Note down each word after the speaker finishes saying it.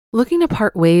Looking to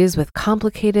part ways with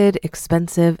complicated,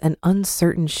 expensive, and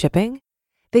uncertain shipping?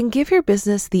 Then give your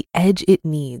business the edge it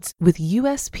needs with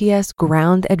USPS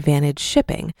Ground Advantage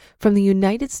shipping from the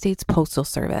United States Postal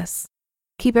Service.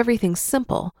 Keep everything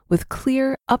simple with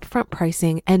clear, upfront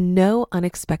pricing and no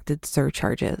unexpected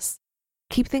surcharges.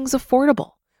 Keep things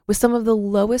affordable with some of the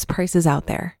lowest prices out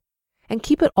there. And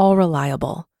keep it all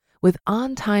reliable with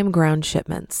on-time ground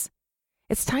shipments.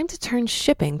 It's time to turn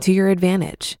shipping to your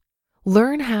advantage.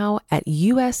 Learn how at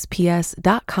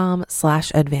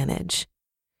USPS.com/advantage.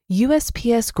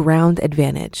 USPS Ground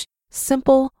Advantage.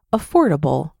 Simple,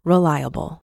 affordable,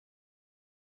 reliable.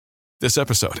 This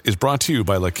episode is brought to you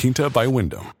by La Quinta by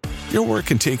Wyndham. Your work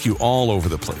can take you all over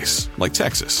the place, like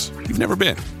Texas. You've never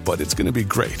been, but it's going to be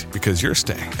great because you're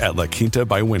staying at La Quinta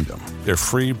by Wyndham. Their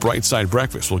free Bright Side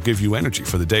breakfast will give you energy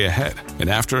for the day ahead.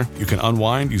 And after, you can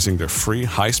unwind using their free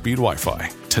high-speed Wi-Fi.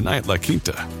 Tonight, La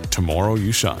Quinta. Tomorrow,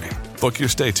 you shine. Book your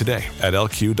stay today at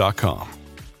LQ.com.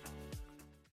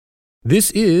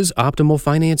 This is Optimal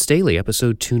Finance Daily,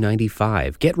 episode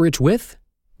 295. Get rich with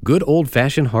good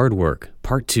old-fashioned hard work,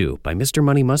 part 2 by Mr.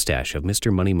 Money Mustache of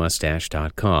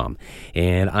MrMoneyMustache.com.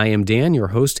 And I am Dan, your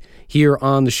host here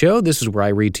on the show. This is where I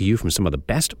read to you from some of the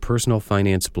best personal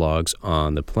finance blogs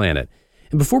on the planet.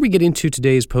 And before we get into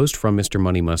today's post from Mr.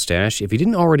 Money Mustache, if you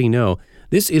didn't already know,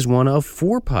 this is one of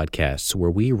 4 podcasts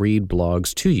where we read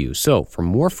blogs to you. So for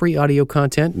more free audio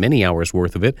content, many hours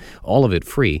worth of it, all of it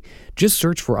free, just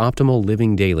search for Optimal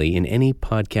Living Daily in any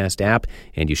podcast app,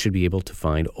 and you should be able to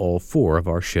find all 4 of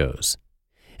our shows.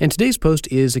 And today's post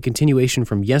is a continuation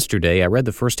from yesterday. I read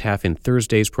the first half in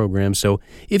Thursday's program, so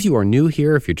if you are new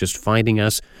here, if you're just finding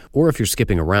us, or if you're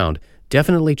skipping around,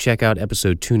 definitely check out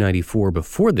episode 294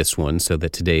 before this one so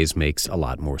that today's makes a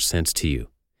lot more sense to you.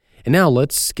 And now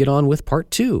let's get on with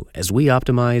part 2 as we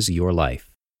optimize your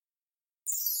life.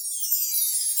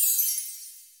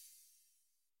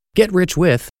 Get rich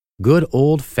with good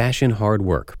old-fashioned hard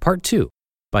work, part 2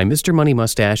 by Mr. Money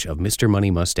Mustache of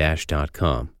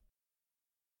MrMoneyMustache.com.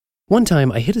 One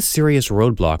time, I hit a serious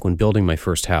roadblock when building my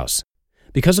first house.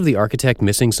 Because of the architect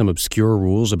missing some obscure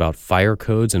rules about fire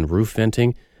codes and roof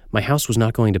venting, my house was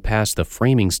not going to pass the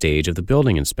framing stage of the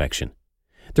building inspection.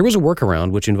 There was a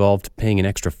workaround which involved paying an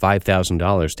extra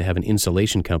 $5,000 to have an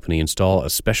insulation company install a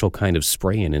special kind of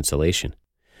spray-in insulation.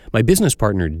 My business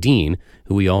partner, Dean,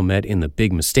 who we all met in the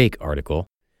Big Mistake article,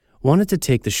 wanted to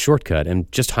take the shortcut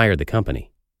and just hire the company.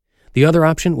 The other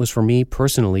option was for me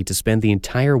personally to spend the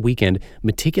entire weekend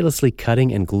meticulously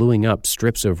cutting and gluing up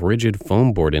strips of rigid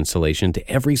foam board insulation to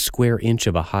every square inch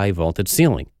of a high-vaulted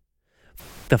ceiling.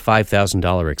 The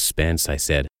 $5,000 expense, I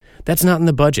said. That's not in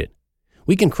the budget.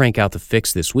 We can crank out the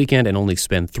fix this weekend and only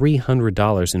spend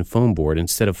 $300 in foam board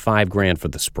instead of $5,000 for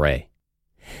the spray.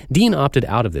 Dean opted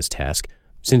out of this task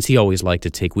since he always liked to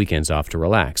take weekends off to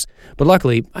relax. But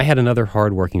luckily, I had another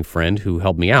hard-working friend who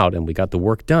helped me out and we got the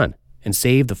work done and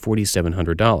saved the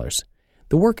 $4,700.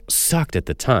 The work sucked at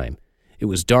the time. It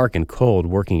was dark and cold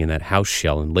working in that house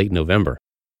shell in late November.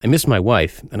 I missed my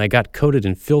wife and I got coated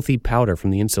in filthy powder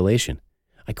from the insulation.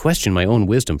 I questioned my own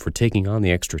wisdom for taking on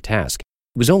the extra task.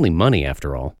 It was only money,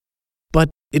 after all. But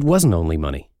it wasn't only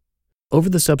money. Over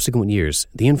the subsequent years,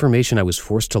 the information I was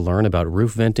forced to learn about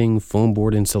roof venting, foam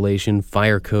board insulation,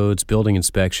 fire codes, building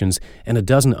inspections, and a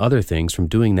dozen other things from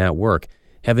doing that work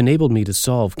have enabled me to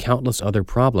solve countless other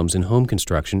problems in home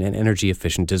construction and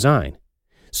energy-efficient design.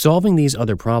 Solving these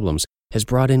other problems has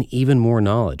brought in even more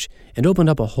knowledge and opened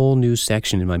up a whole new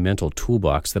section in my mental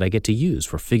toolbox that I get to use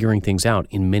for figuring things out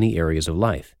in many areas of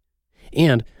life.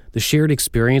 And the shared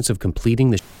experience of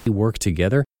completing the work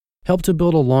together helped to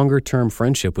build a longer-term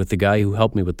friendship with the guy who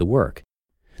helped me with the work.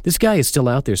 This guy is still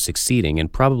out there succeeding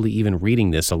and probably even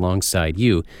reading this alongside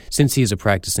you since he is a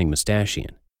practicing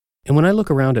mustachian. And when I look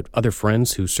around at other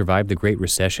friends who survived the Great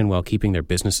Recession while keeping their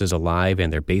businesses alive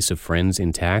and their base of friends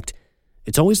intact,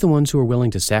 it's always the ones who are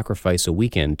willing to sacrifice a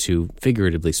weekend to,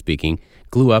 figuratively speaking,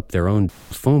 glue up their own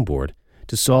foam board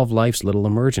to solve life's little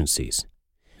emergencies.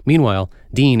 Meanwhile,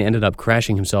 Dean ended up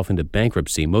crashing himself into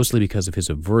bankruptcy mostly because of his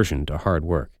aversion to hard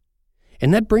work.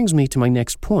 And that brings me to my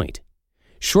next point.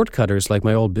 Shortcutters like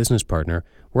my old business partner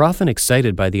were often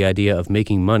excited by the idea of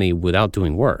making money without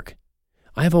doing work.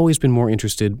 I have always been more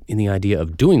interested in the idea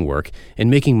of doing work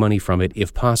and making money from it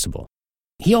if possible.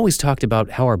 He always talked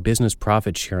about how our business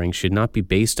profit sharing should not be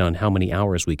based on how many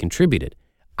hours we contributed.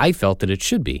 I felt that it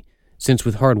should be, since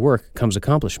with hard work comes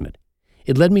accomplishment.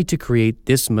 It led me to create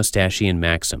this mustachian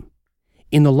maxim.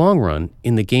 In the long run,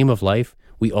 in the game of life,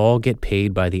 we all get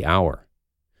paid by the hour.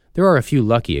 There are a few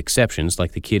lucky exceptions,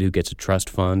 like the kid who gets a trust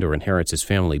fund or inherits his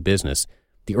family business,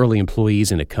 the early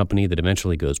employees in a company that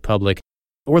eventually goes public,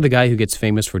 or the guy who gets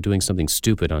famous for doing something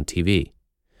stupid on TV.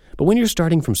 But when you're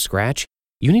starting from scratch,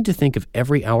 you need to think of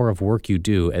every hour of work you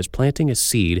do as planting a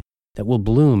seed that will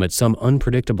bloom at some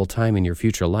unpredictable time in your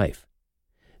future life.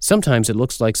 Sometimes it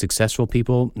looks like successful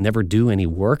people never do any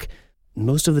work.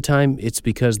 Most of the time, it's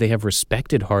because they have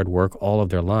respected hard work all of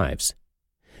their lives.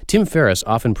 Tim Ferriss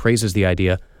often praises the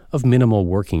idea of minimal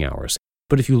working hours,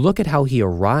 but if you look at how he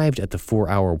arrived at the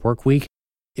 4-hour work week,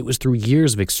 it was through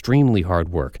years of extremely hard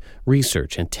work,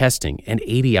 research and testing, and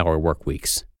 80-hour work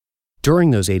weeks.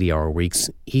 During those 80-hour weeks,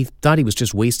 he thought he was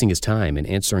just wasting his time in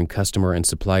answering customer and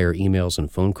supplier emails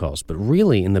and phone calls, but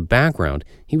really, in the background,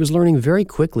 he was learning very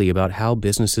quickly about how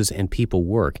businesses and people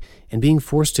work and being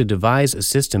forced to devise a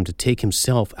system to take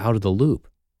himself out of the loop.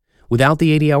 Without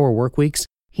the 80-hour work weeks,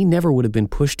 he never would have been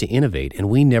pushed to innovate, and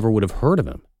we never would have heard of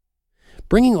him.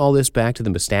 Bringing all this back to the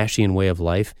Mustachian way of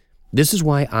life, this is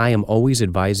why I am always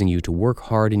advising you to work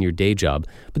hard in your day job,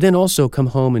 but then also come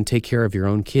home and take care of your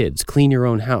own kids, clean your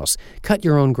own house, cut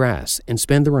your own grass, and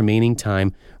spend the remaining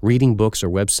time reading books or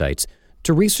websites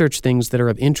to research things that are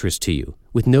of interest to you,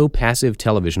 with no passive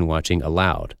television watching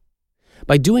allowed.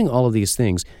 By doing all of these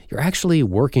things, you're actually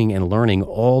working and learning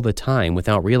all the time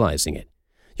without realizing it.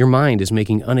 Your mind is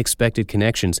making unexpected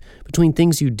connections between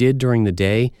things you did during the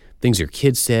day, things your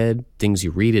kids said, things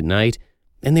you read at night,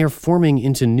 and they are forming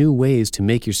into new ways to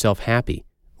make yourself happy,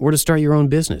 or to start your own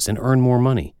business and earn more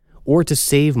money, or to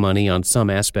save money on some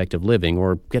aspect of living,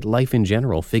 or get life in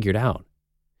general figured out.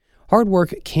 Hard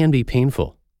work can be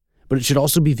painful, but it should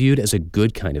also be viewed as a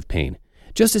good kind of pain,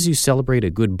 just as you celebrate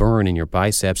a good burn in your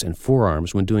biceps and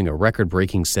forearms when doing a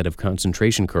record-breaking set of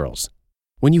concentration curls.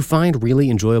 When you find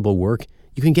really enjoyable work,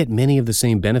 you can get many of the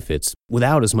same benefits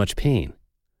without as much pain.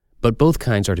 But both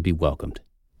kinds are to be welcomed.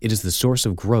 It is the source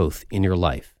of growth in your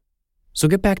life. So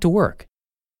get back to work.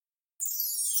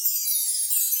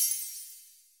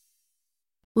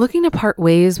 Looking to part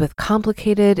ways with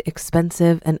complicated,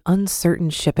 expensive, and uncertain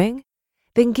shipping?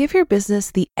 Then give your business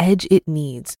the edge it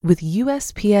needs with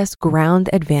USPS Ground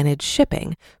Advantage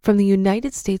shipping from the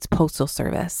United States Postal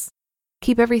Service.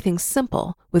 Keep everything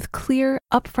simple with clear,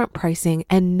 upfront pricing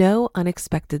and no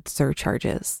unexpected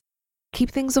surcharges.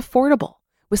 Keep things affordable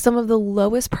with some of the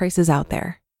lowest prices out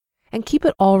there. And keep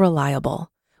it all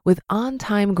reliable with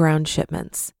on-time ground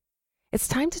shipments. It's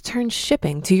time to turn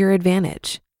shipping to your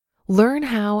advantage. Learn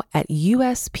how at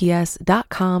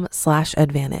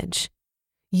USPS.com/advantage.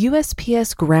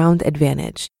 USPS Ground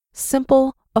Advantage.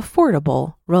 Simple,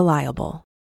 affordable, reliable.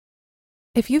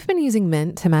 If you've been using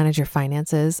Mint to manage your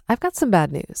finances, I've got some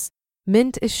bad news.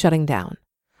 Mint is shutting down.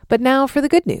 But now for the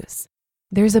good news.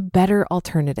 There's a better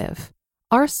alternative.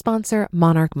 Our sponsor,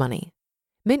 Monarch Money.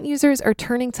 Mint users are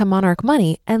turning to Monarch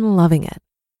Money and loving it.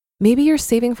 Maybe you're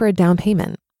saving for a down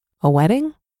payment, a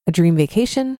wedding, a dream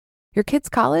vacation, your kid's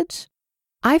college.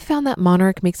 I've found that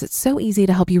Monarch makes it so easy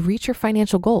to help you reach your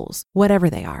financial goals, whatever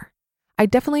they are. I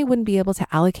definitely wouldn't be able to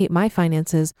allocate my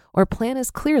finances or plan as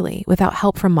clearly without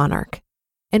help from Monarch.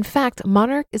 In fact,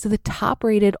 Monarch is the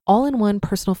top-rated all-in-one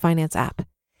personal finance app.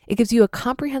 It gives you a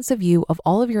comprehensive view of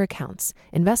all of your accounts,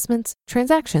 investments,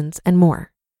 transactions, and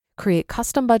more. Create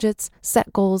custom budgets,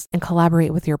 set goals, and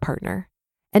collaborate with your partner.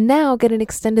 And now get an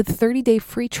extended 30-day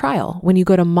free trial when you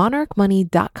go to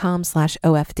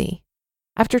monarchmoney.com/OFD.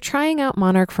 After trying out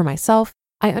Monarch for myself,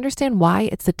 I understand why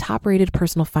it's the top-rated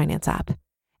personal finance app.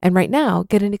 And right now,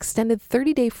 get an extended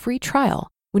 30-day free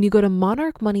trial when you go to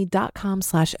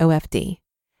monarchmoney.com/OFD.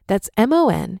 That's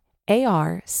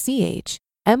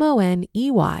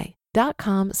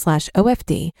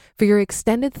monarchmoney.com/OFD for your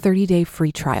extended 30-day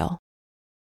free trial.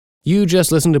 You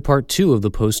just listened to part 2 of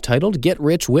the post titled Get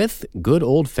Rich with Good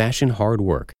Old-Fashioned Hard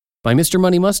Work by Mr.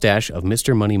 Money Mustache of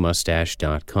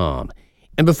MrMoneyMustache.com.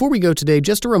 And before we go today,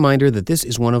 just a reminder that this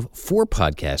is one of 4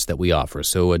 podcasts that we offer.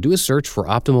 So do a search for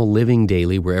Optimal Living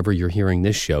Daily wherever you're hearing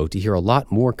this show to hear a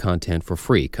lot more content for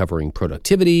free covering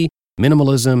productivity,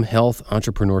 minimalism, health,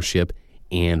 entrepreneurship,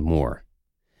 and more.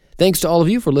 Thanks to all of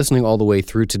you for listening all the way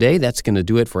through today. That's going to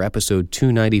do it for episode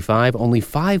 295. Only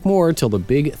 5 more till the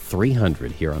big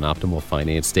 300 here on Optimal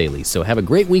Finance Daily. So have a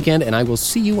great weekend, and I will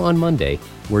see you on Monday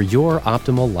where your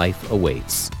optimal life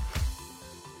awaits.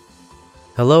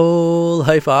 Hello,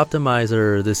 Life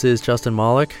Optimizer. This is Justin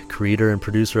Malik, creator and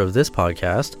producer of this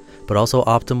podcast, but also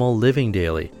Optimal Living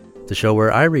Daily, the show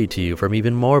where I read to you from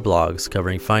even more blogs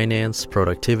covering finance,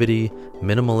 productivity,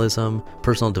 minimalism,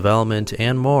 personal development,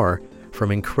 and more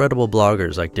from incredible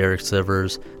bloggers like Derek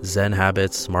Sivers, Zen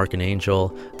Habits, Mark and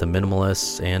Angel, The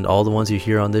Minimalists, and all the ones you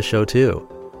hear on this show too.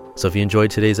 So if you enjoyed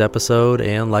today's episode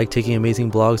and like taking amazing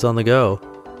blogs on the go,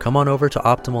 come on over to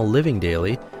Optimal Living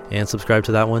Daily and subscribe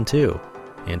to that one too.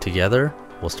 And together,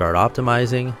 we'll start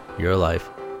optimizing your life.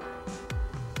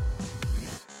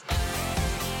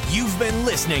 You've been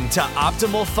listening to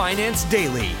Optimal Finance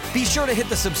Daily. Be sure to hit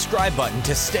the subscribe button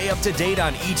to stay up to date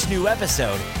on each new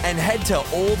episode and head to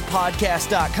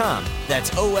oldpodcast.com. That's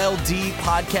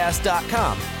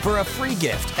OLDpodcast.com for a free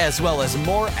gift as well as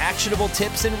more actionable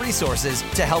tips and resources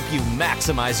to help you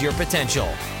maximize your potential.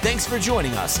 Thanks for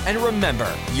joining us, and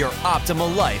remember, your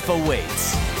optimal life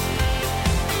awaits.